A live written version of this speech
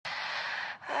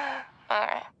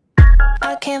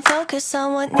can't focus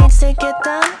on what needs to get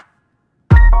done.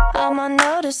 I'm on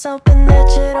notice, hoping that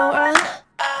you don't run.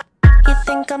 You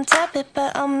think I'm tepid,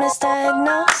 but I'm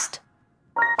misdiagnosed.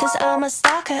 Cause I'm a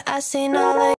stalker, I seen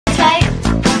all the type.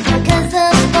 Cause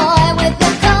the boy with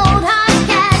the cold hard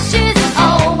cash is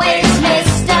always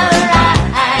Mr. Right.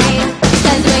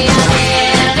 Cause we are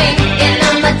living in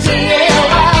a material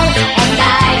world, and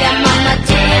I am a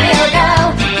material girl.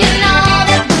 You know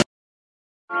that.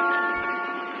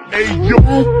 Hey, yo.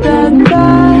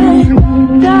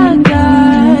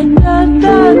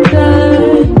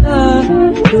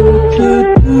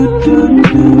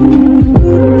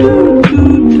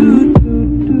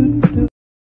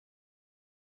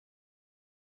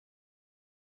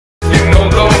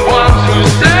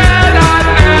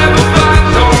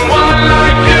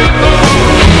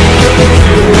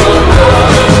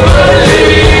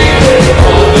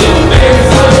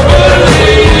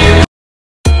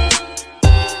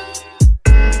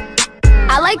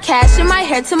 Cash in my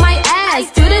hair to my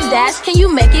ass. Do the dash, can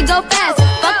you make it go fast?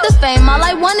 Fuck the fame, all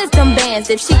I want is them bands.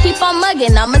 If she keep on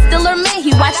mugging, I'ma still her man.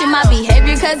 He watching my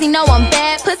behavior cause he know I'm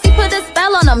bad. Pussy put a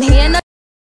spell on him, he in a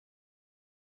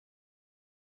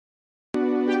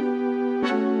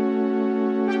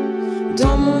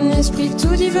Dans mon esprit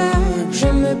tout divague, je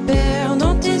me perds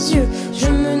dans tes yeux, je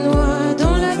me noie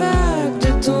dans la vague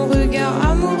de ton regard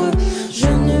amoureux. Je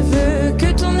ne veux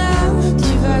que ton âme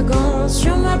divagant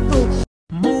sur ma peau.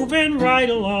 Moving right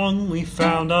along, we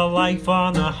found a life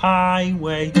on the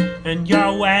highway, and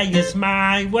your way is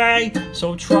my way,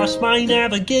 so trust my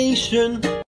navigation.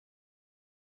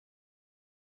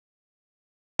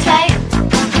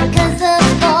 Cause the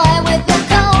boy with the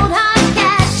cold hard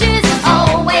cash is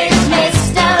always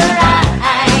Mr.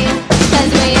 Right.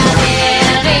 Cause we are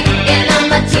living in a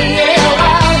material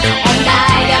world, and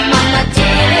I am a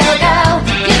material girl.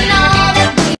 You know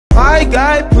that My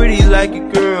guy pretty like a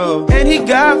girl, and he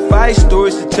got 5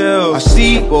 stories to tell. I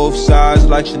see both sides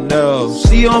like Chanel,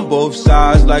 see on both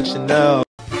sides like Chanel.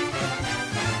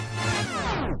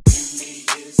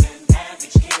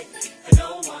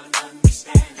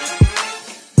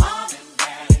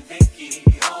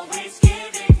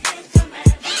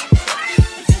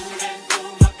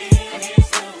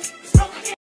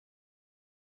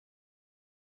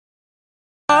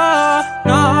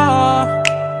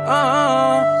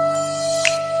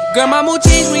 Girl, my mood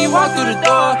changed when you walked through the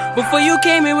door. Before you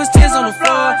came, it was tears on the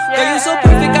floor. Girl, you so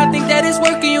perfect, I think that it's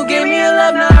working. You gave me a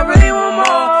love, now I really want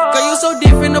more. Girl, you so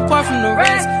different apart from the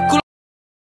rest. Cool.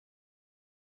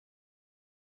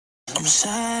 I'm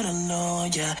sad, I know,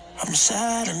 yeah. I'm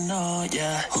sad, I know,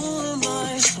 yeah. Who am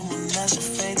I? Someone that's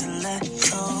afraid to let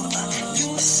go.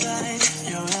 You decide if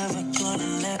you're ever gonna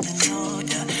let me know,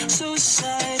 yeah.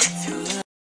 Suicide if you ever.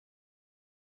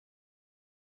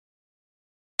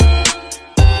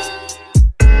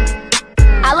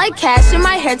 I like cash in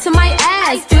my hair to my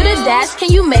ass. Do the dash,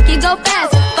 can you make it go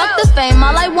fast? Fuck the fame,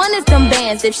 all I want is them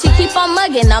bands. If she keep on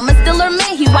mugging, I'ma still her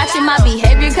man. He watching my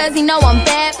behavior cause he know I'm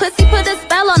bad. Pussy put a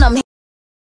spell on him.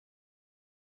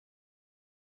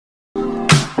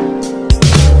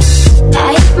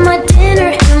 I eat my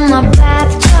dinner in my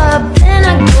bathtub, then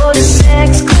I go to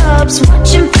sex clubs,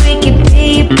 watching freaky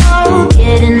people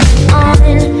getting it on.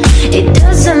 It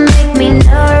doesn't make me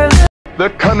nervous. They're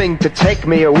coming to take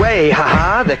me away,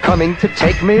 haha, they're coming to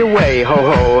take me away, ho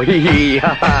ho, hee hee,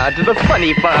 haha, to the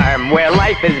funny farm, where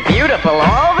life is beautiful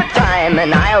all the time,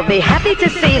 and I'll be happy to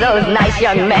see those nice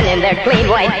young men in their clean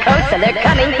white coats, and they're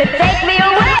coming to take me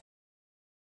away.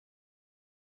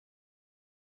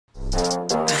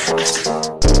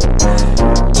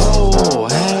 Oh,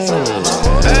 hey,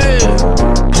 hey,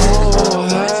 oh,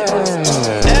 hey,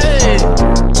 hey.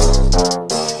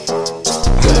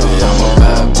 Baby, I'm a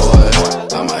bad boy,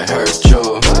 I might hurt you,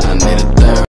 I need a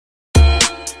therapist.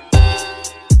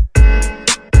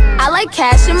 I like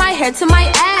cash in my hair to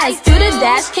my ass. Do the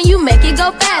dash, can you make it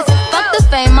go fast? Fuck the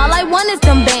fame, all I want is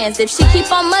them bands. If she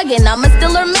keep on mugging, I'ma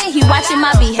still her man. He watching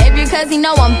my behavior cause he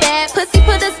know I'm bad. Pussy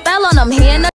put a spell on him, he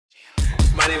in a.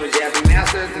 My name is Jasmine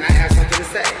Masters, and I have something to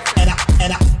say.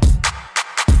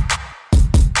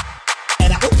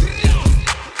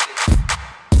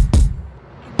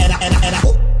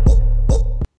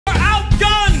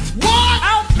 Outgunned! What?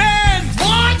 Outmanned!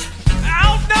 What?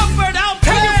 Outnumbered!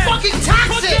 Outpanned! You're fucking toxic!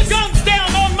 Put your guns down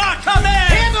on my command!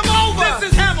 Hand them over!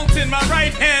 This is Hamilton, my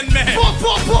right-hand man!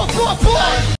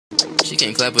 She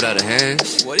can't clap without her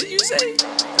hands. What did you say?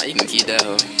 Now you can keep that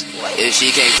hoe. If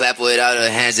she can't clap without her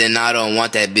hands, then I don't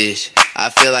want that bitch. I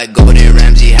feel like Gordon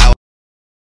Ramsay, how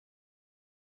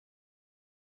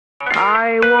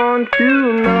I want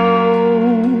to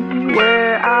know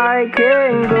where I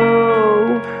can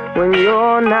go when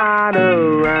you're not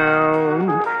around,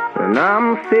 and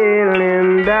I'm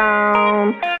feeling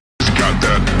down. Got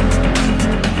that.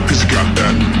 Cause you got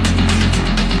that.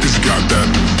 Cause you got that.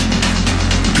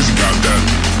 Cause you got that.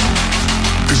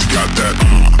 Cause you got that.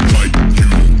 Like you,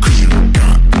 cause you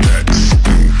got that.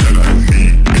 Something that I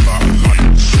need in my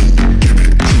life. So give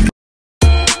it to me.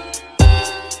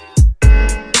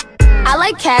 I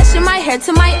like cash in my hair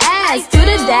to my ass. Do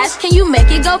the dash, can you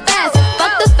make it go fast?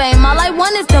 Fuck the fame, all I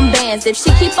want is them bands. If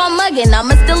she keep on mugging,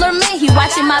 I'ma still her man. He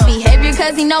watching my behavior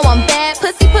cause he know I'm bad.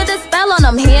 Pussy put a spell on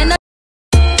him, he in the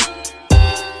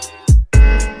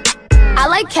I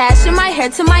like cash in my hair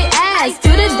to my ass.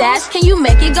 Do the dash, can you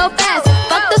make it go fast?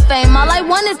 Fuck the fame, all I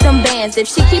want is them bands. If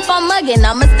she keep on mugging,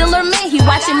 I'ma still her man. He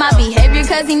watching my behavior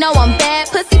cause he know I'm bad.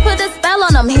 Pussy put a spell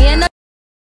on him, he in the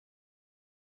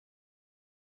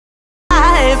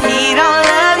If he don't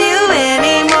love you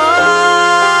anymore,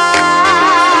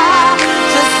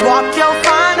 just walk your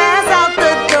fine ass out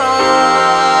the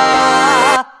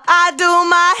door. I do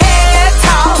my hair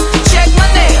talk, check my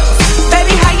nails.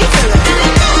 Baby, how you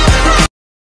feeling?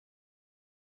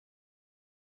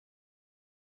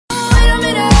 Wait a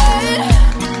minute,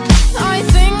 I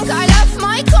think I left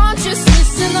my consciousness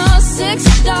in the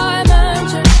sixth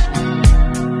dimension.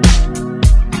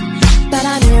 But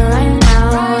I'm here right now,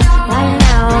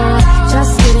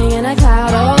 just sitting in a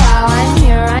cloud. Oh wow, I'm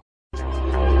here right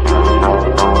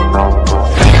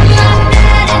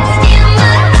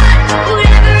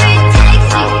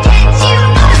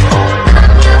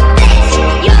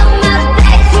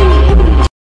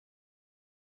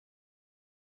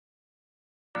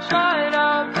Shut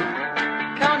up,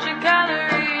 count your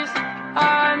calories.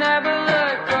 I never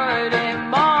look good in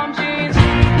mom jeans.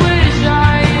 Wish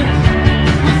I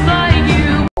was like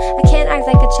you. I can't act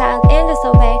like a child and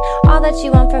disobey all that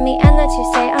you want from me and that you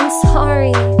say. I'm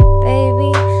sorry,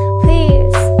 baby,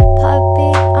 please,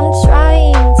 puppy. I'm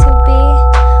trying to be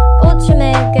ultra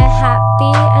mega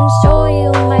happy and show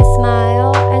you my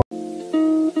smile.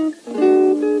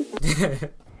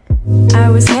 I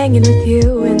was hanging with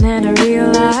you and then I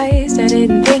realized I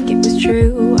didn't think it was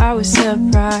true. I was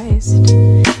surprised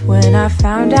when I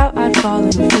found out I'd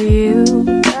fallen for you.